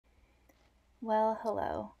Well,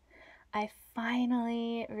 hello. I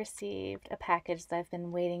finally received a package that I've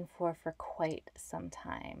been waiting for quite some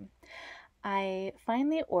time. I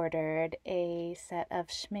finally ordered a set of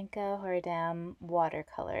Schmincke Horadam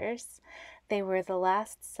watercolors. They were the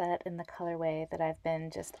last set in the colorway that I've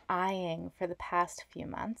been just eyeing for the past few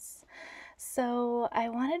months. So I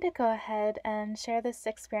wanted to go ahead and share this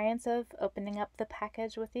experience of opening up the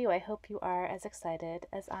package with you. I hope you are as excited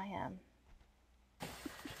as I am.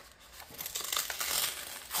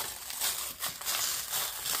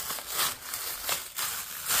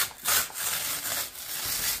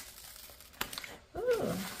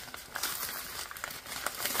 Ooh.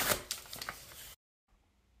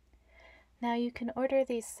 Now you can order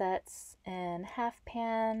these sets in half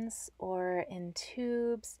pans or in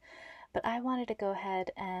tubes, but I wanted to go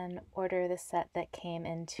ahead and order the set that came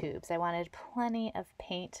in tubes. I wanted plenty of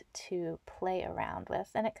paint to play around with,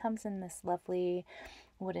 and it comes in this lovely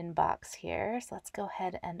wooden box here. So let's go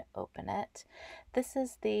ahead and open it. This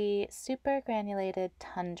is the Super-granulated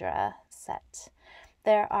Tundra set.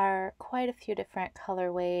 There are quite a few different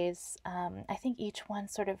colorways. I think each one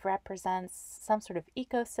sort of represents some sort of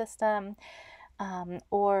ecosystem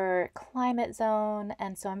or climate zone,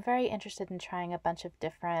 and so I'm very interested in trying a bunch of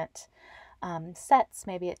different sets,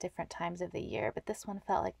 maybe at different times of the year, but this one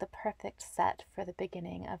felt like the perfect set for the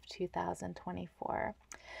beginning of 2024.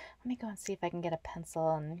 Let me go and see if I can get a pencil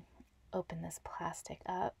and open this plastic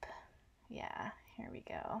up. Yeah, here we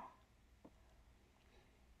go.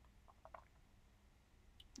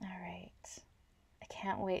 All right. I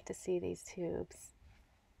can't wait to see these tubes.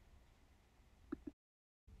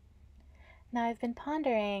 Now I've been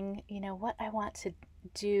pondering, what I want to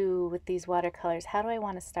do with these watercolors. How do I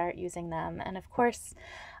want to start using them? And of course,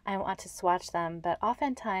 I want to swatch them, but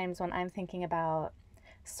oftentimes when I'm thinking about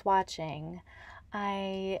swatching,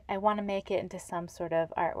 I want to make it into some sort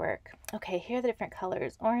of artwork. Okay, here are the different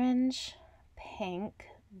colors: orange, pink,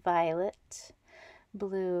 violet,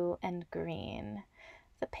 blue, and green.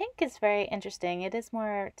 The pink is very interesting. It is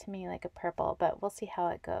more to me like a purple, but we'll see how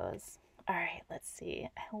it goes. All right, let's see.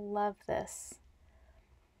 I love this.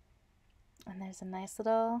 And there's a nice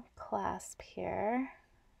little clasp here.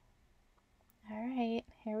 All right,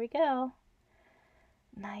 here we go.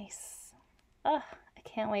 Nice. Oh, I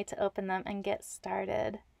can't wait to open them and get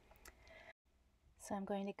started. So I'm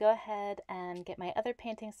going to go ahead and get my other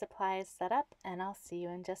painting supplies set up, and I'll see you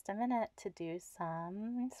in just a minute to do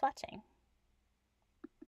some swatching.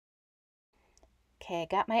 Okay, I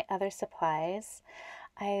got my other supplies.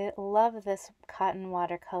 I love this cotton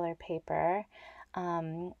watercolor paper.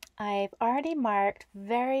 I've already marked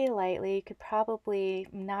very lightly, you could probably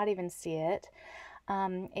not even see it,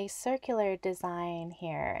 a circular design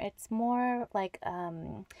here. It's more like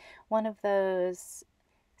one of those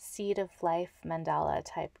seed of life mandala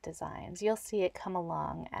type designs. You'll see it come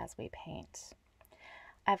along as we paint.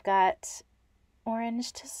 I've got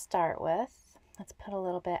orange to start with. Let's put a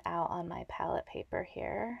little bit out on my palette paper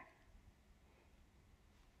here.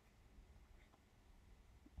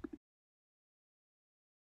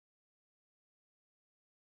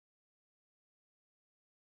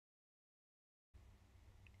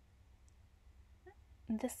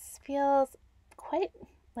 This feels quite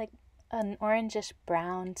like an orangish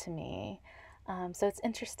brown to me. So it's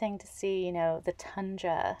interesting to see, the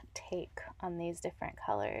tundra take on these different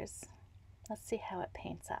colors. Let's see how it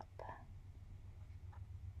paints up.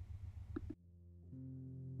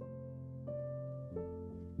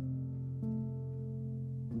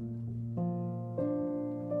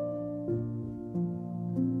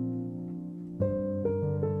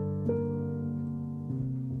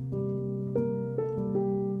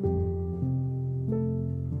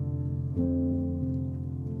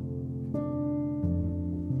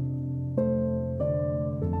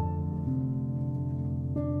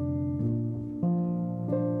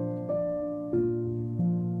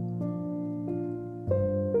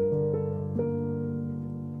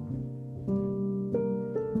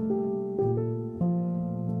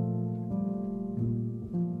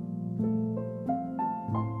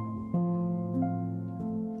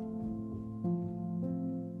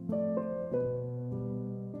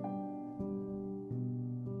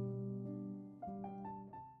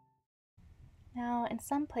 Now, in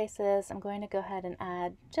some places, I'm going to go ahead and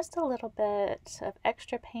add just a little bit of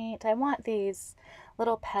extra paint. I want these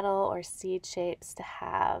little petal or seed shapes to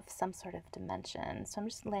have some sort of dimension. So I'm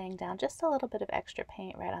just laying down just a little bit of extra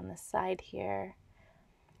paint right on the side here.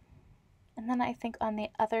 And then I think on the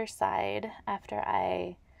other side, after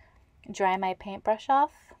I dry my paintbrush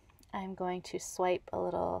off, I'm going to swipe a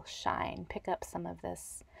little shine, pick up some of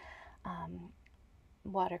this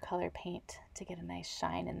watercolor paint to get a nice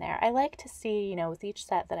shine in there. I like to see, you know, with each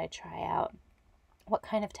set that I try out, what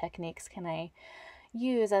kind of techniques can I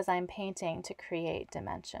use as I'm painting to create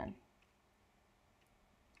dimension.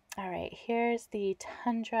 All right, here's the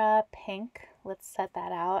Tundra Pink. Let's set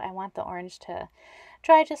that out. I want the orange to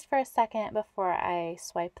dry just for a second before I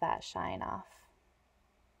swipe that shine off.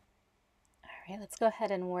 All right, let's go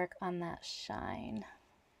ahead and work on that shine.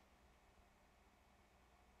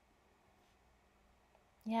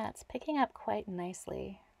 Yeah, it's picking up quite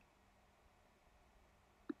nicely.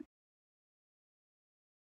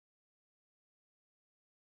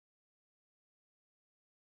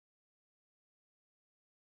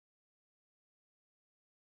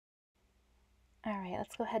 All right,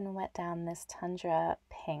 let's go ahead and wet down this Tundra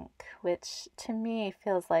Pink, which to me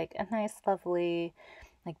feels like a nice, lovely,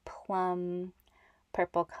 like plum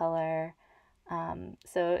purple color.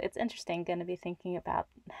 So it's interesting, going to be thinking about,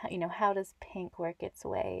 you know, how does pink work its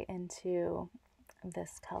way into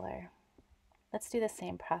this color? Let's do the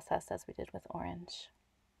same process as we did with orange.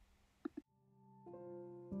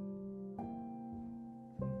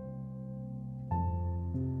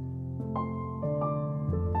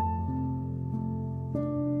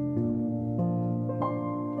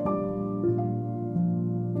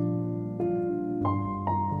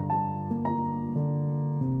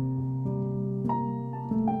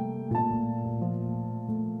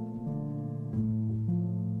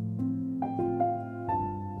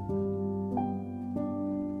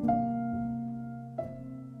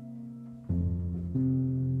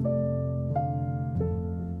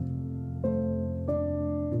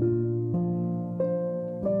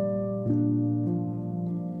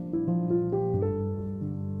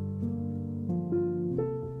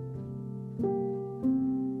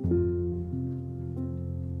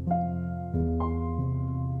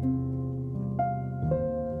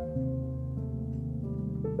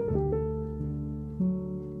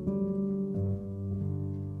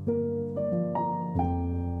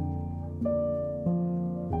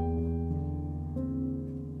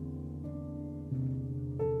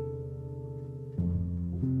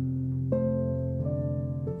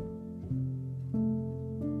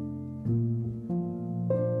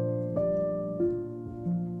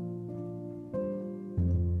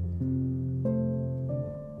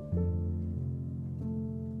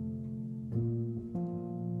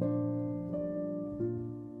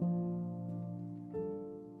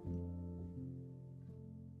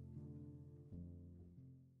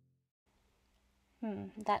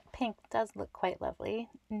 That pink does look quite lovely.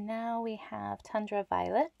 Now we have Tundra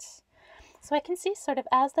Violet. So I can see sort of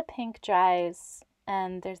as the pink dries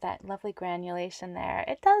and there's that lovely granulation there,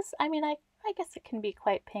 it does, I mean, I guess it can be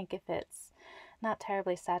quite pink if it's not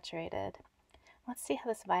terribly saturated. Let's see how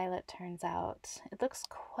this violet turns out. It looks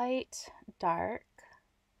quite dark.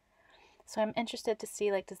 So I'm interested to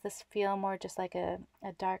see, like, does this feel more just like a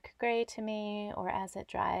dark gray to me, or as it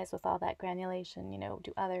dries with all that granulation, you know,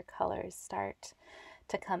 do other colors start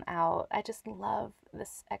to come out? I just love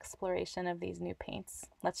this exploration of these new paints.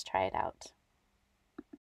 Let's try it out.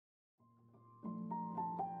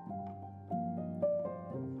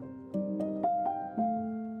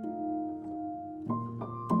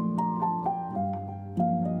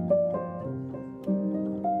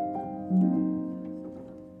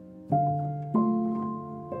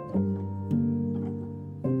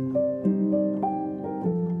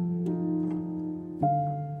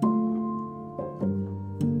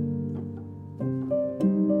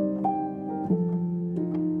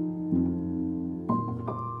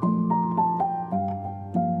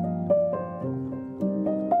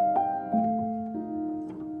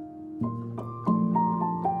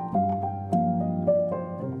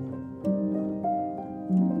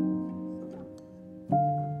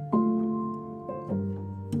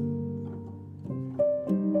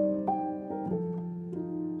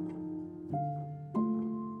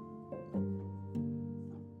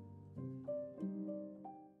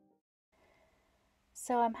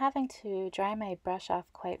 So I'm having to dry my brush off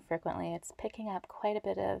quite frequently. It's picking up quite a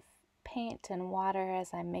bit of paint and water as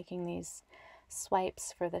I'm making these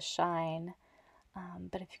swipes for the shine.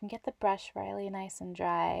 But if you can get the brush really nice and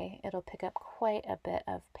dry, it'll pick up quite a bit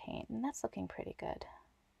of paint, and that's looking pretty good.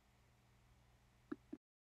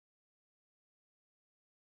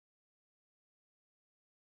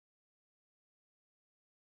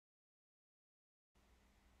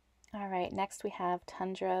 All right, next we have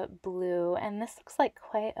Tundra Blue, and this looks like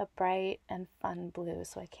quite a bright and fun blue,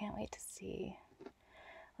 so I can't wait to see.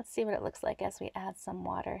 Let's see what it looks like as we add some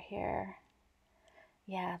water here.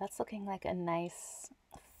 Yeah, that's looking like a nice,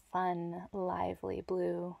 fun, lively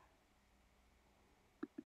blue.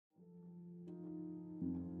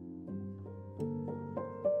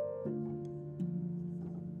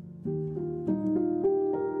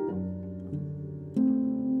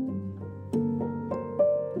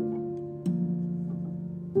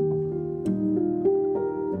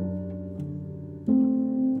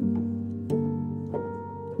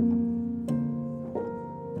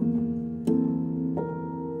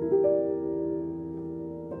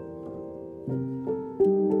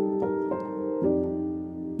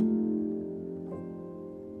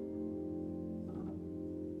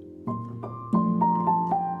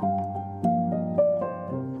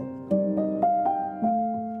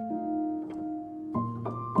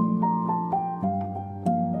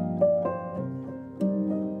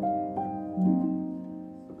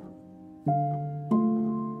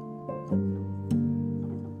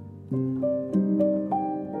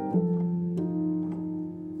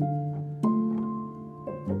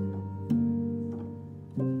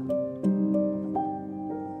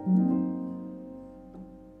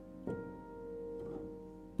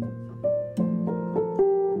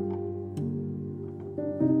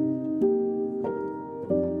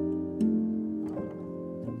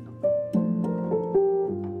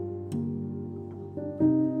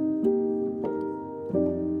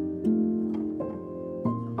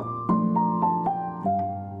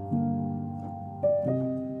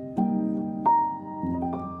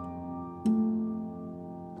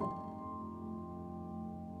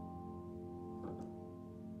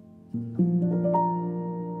 And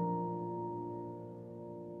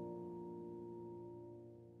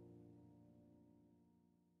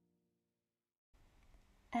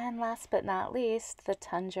last but not least, the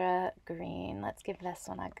Tundra Green. Let's give this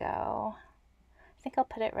one a go. I think I'll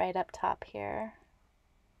put it right up top here.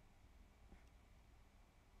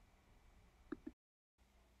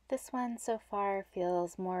 This one so far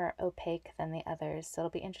feels more opaque than the others, so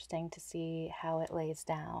it'll be interesting to see how it lays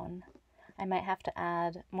down. I might have to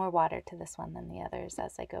add more water to this one than the others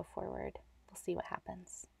as I go forward. We'll see what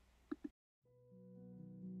happens.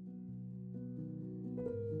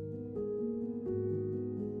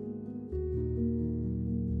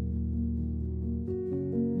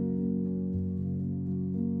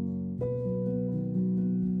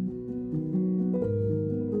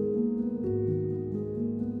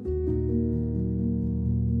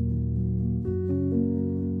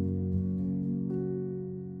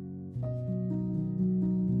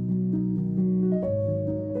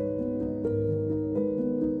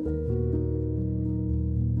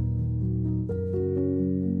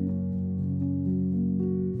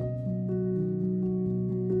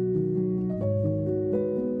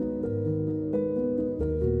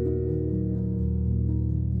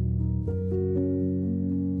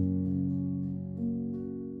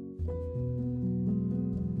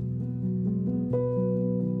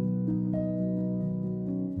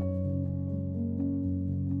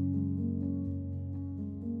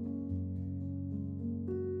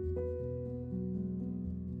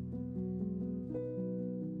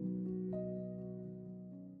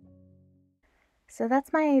 So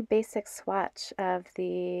that's my basic swatch of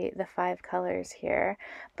the 5 colors here.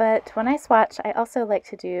 But when I swatch, I also like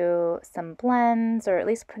to do some blends, or at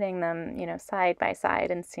least putting them, side by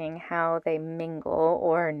side and seeing how they mingle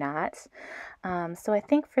or not. So I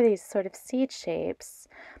think for these sort of seed shapes,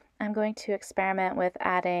 I'm going to experiment with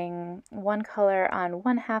adding one color on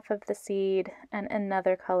one half of the seed and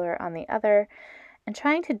another color on the other, and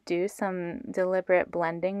trying to do some deliberate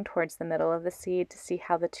blending towards the middle of the seed to see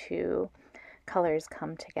how the two colors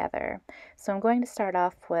come together. So I'm going to start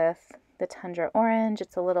off with the Tundra Orange.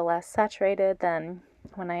 It's a little less saturated than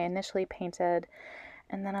when I initially painted.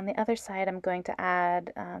 And then on the other side, I'm going to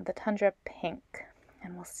add the Tundra Pink.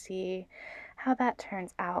 And we'll see how that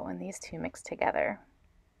turns out when these two mix together.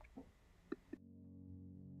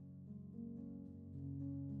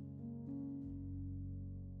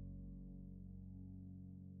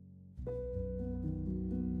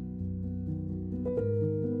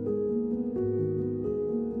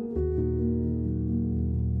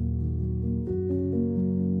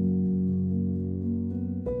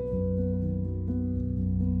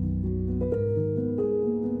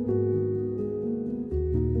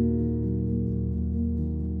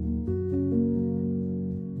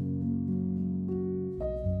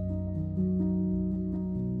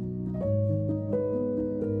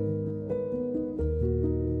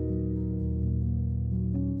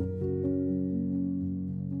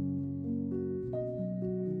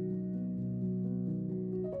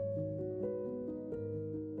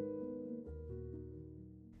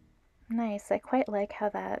 Nice. I quite like how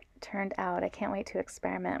that turned out. I can't wait to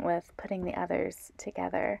experiment with putting the others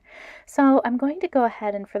together. So I'm going to go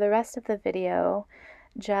ahead and for the rest of the video,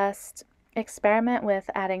 just experiment with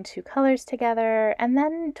adding 2 colors together, and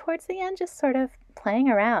then towards the end, just sort of playing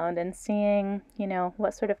around and seeing,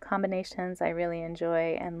 what sort of combinations I really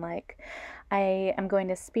enjoy and like. I am going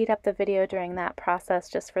to speed up the video during that process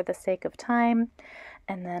just for the sake of time,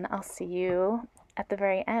 and then I'll see you at the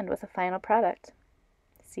very end with a final product.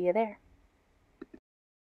 See you there.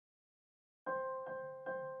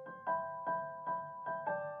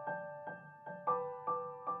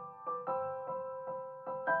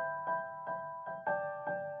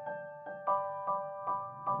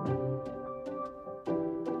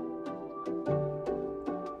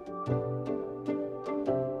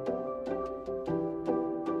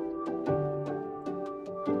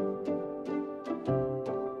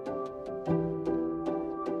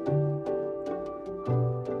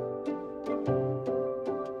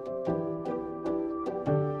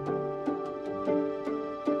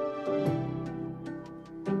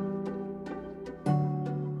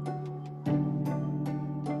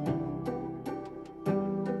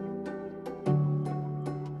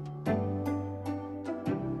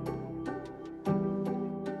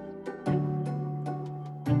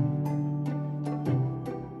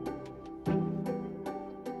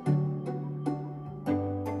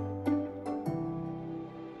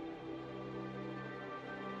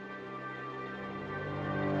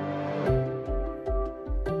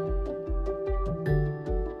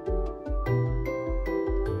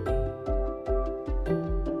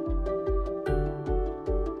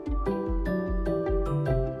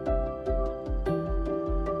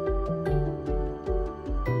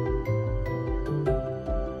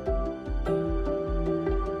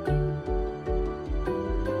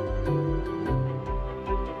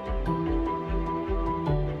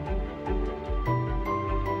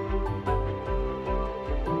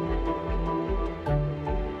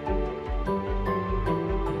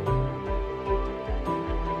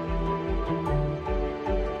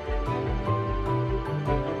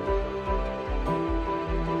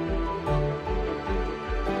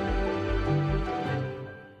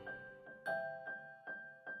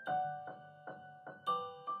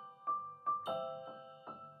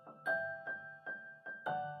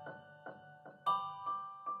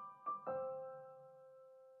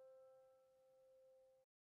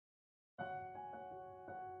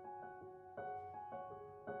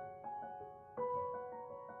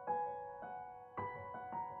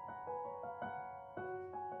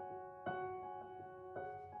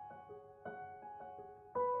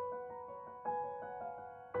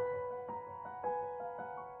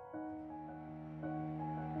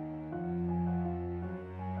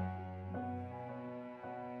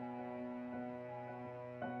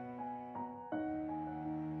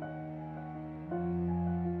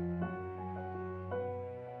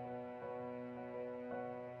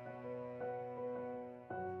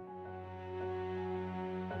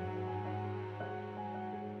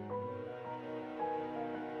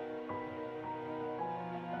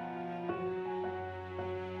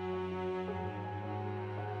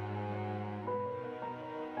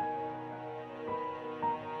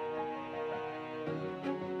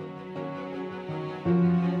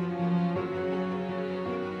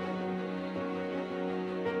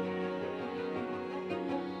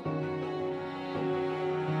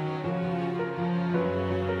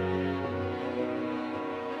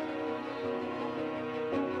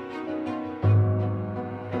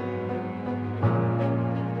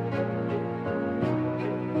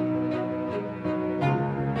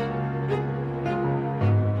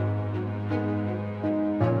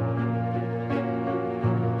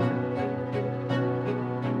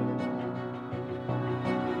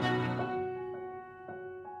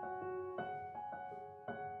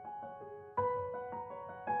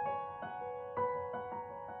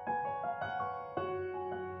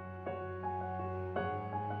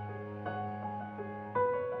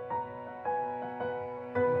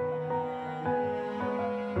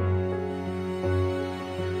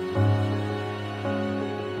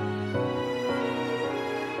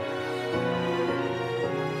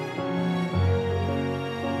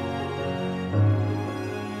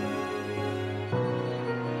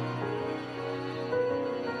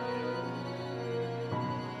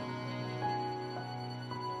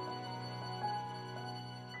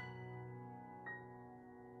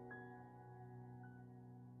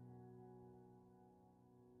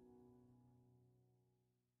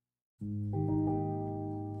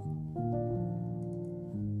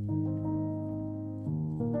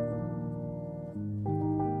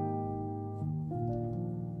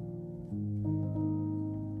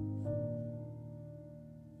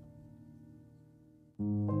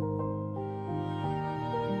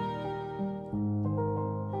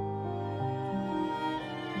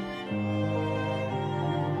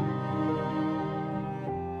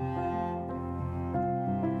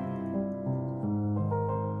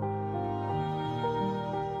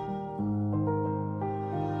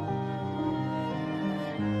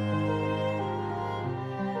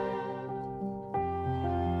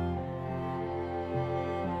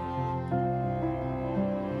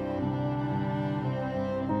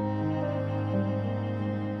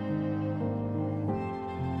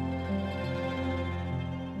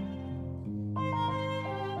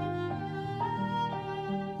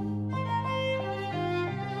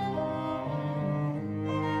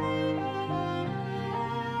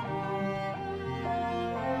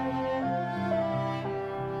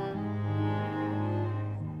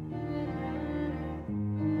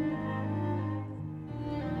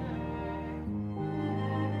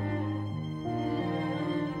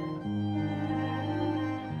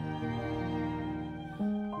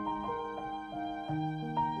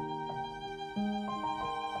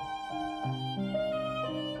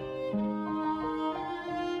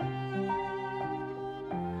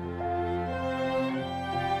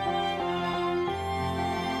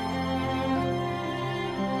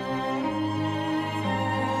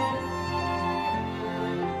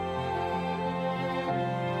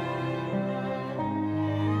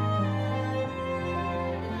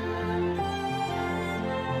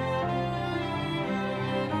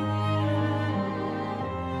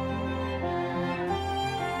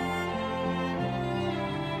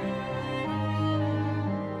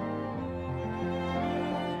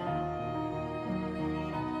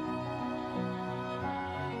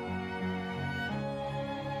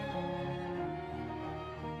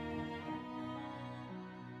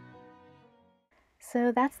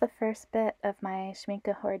 So that's the first bit of my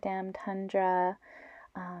Schmincke Horadam Tundra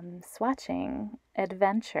swatching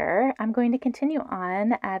adventure. I'm going to continue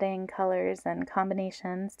on adding colors and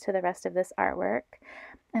combinations to the rest of this artwork,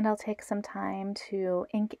 and I'll take some time to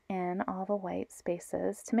ink in all the white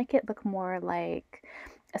spaces to make it look more like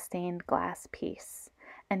a stained glass piece.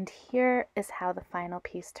 And here is how the final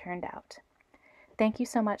piece turned out. Thank you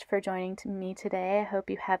so much for joining me today. I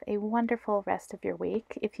hope you have a wonderful rest of your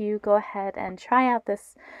week. If you go ahead and try out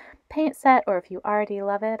this paint set, or if you already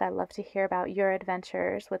love it, I'd love to hear about your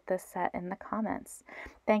adventures with this set in the comments.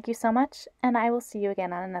 Thank you so much, and I will see you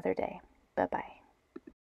again on another day. Bye-bye.